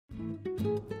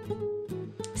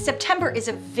September is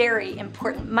a very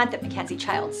important month at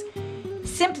MacKenzie-Childs.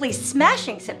 Simply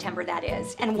smashing September, that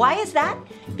is. And why is that?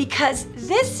 Because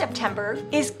this September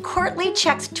is Courtly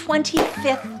Check's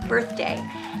 25th birthday,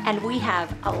 and we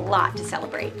have a lot to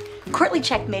celebrate. Courtly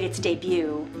Check made its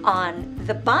debut on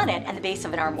the bonnet and the base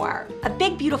of an armoire, a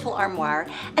big, beautiful armoire,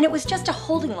 and it was just a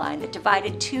holding line that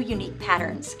divided two unique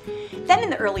patterns. Then in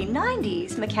the early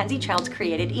 90s, MacKenzie-Childs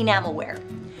created enamelware.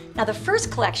 Now the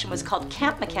first collection was called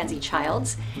Camp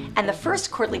MacKenzie-Childs, and the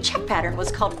first Courtly Check pattern was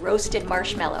called Roasted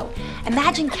Marshmallow.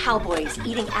 Imagine cowboys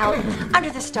eating out under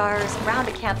the stars around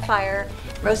a campfire,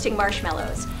 roasting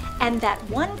marshmallows. And that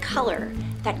one color,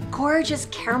 that gorgeous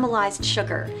caramelized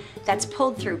sugar that's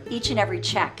pulled through each and every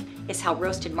check is how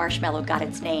Roasted Marshmallow got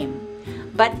its name.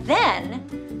 But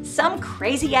then, some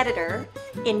crazy editor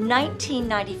in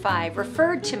 1995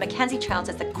 referred to MacKenzie-Childs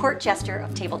as the court jester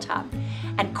of tabletop,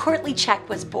 and Courtly Check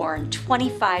was born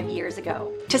 25 years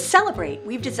ago. To celebrate,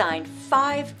 we've designed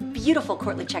 5 beautiful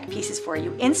Courtly Check pieces for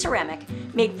you in ceramic,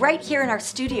 made right here in our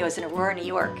studios in Aurora, New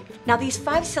York. Now these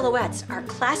 5 silhouettes are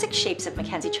classic shapes of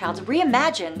MacKenzie-Childs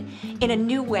reimagined in a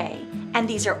new way, and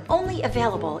these are only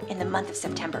available in the month of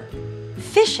September.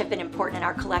 Fish have been important in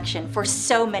our collection for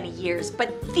so many years,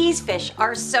 but these fish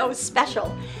are so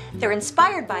special. They're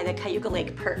inspired by the Cayuga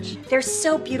Lake perch. They're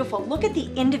so beautiful. Look at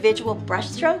the individual brush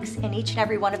strokes in each and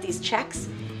every one of these checks,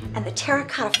 and the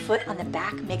terracotta foot on the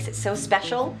back makes it so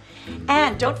special.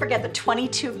 And don't forget the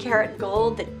 22-karat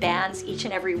gold that bands each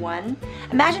and every one.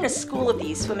 Imagine a school of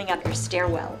these swimming up your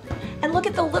stairwell. And look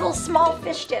at the little small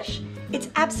fish dish. It's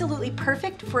absolutely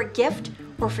perfect for a gift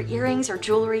or for earrings or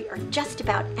jewelry or just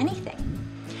about anything.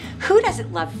 Who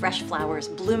doesn't love fresh flowers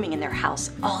blooming in their house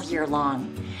all year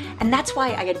long? And that's why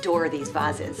I adore these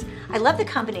vases. I love the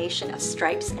combination of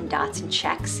stripes and dots and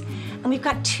checks. And we've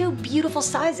got 2 beautiful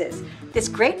sizes. This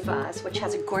great vase, which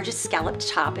has a gorgeous scalloped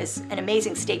top, is an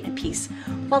amazing statement piece,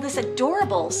 while this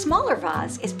adorable smaller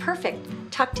vase is perfect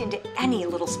tucked into any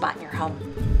little spot in your home.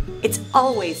 It's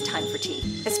always time for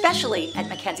tea, especially at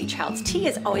MacKenzie-Childs. Tea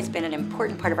has always been an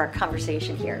important part of our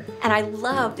conversation here. And I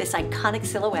love this iconic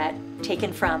silhouette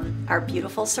taken from our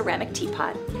beautiful ceramic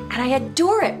teapot. And I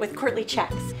adore it with Courtly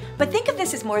Checks. But think of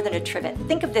this as more than a trivet.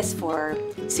 Think of this for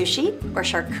sushi, or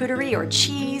charcuterie, or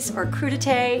cheese, or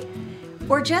crudité,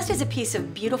 or just as a piece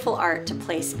of beautiful art to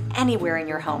place anywhere in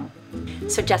your home.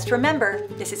 So just remember,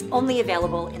 this is only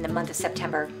available in the month of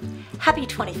September. Happy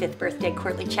 25th birthday,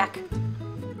 Courtly Check.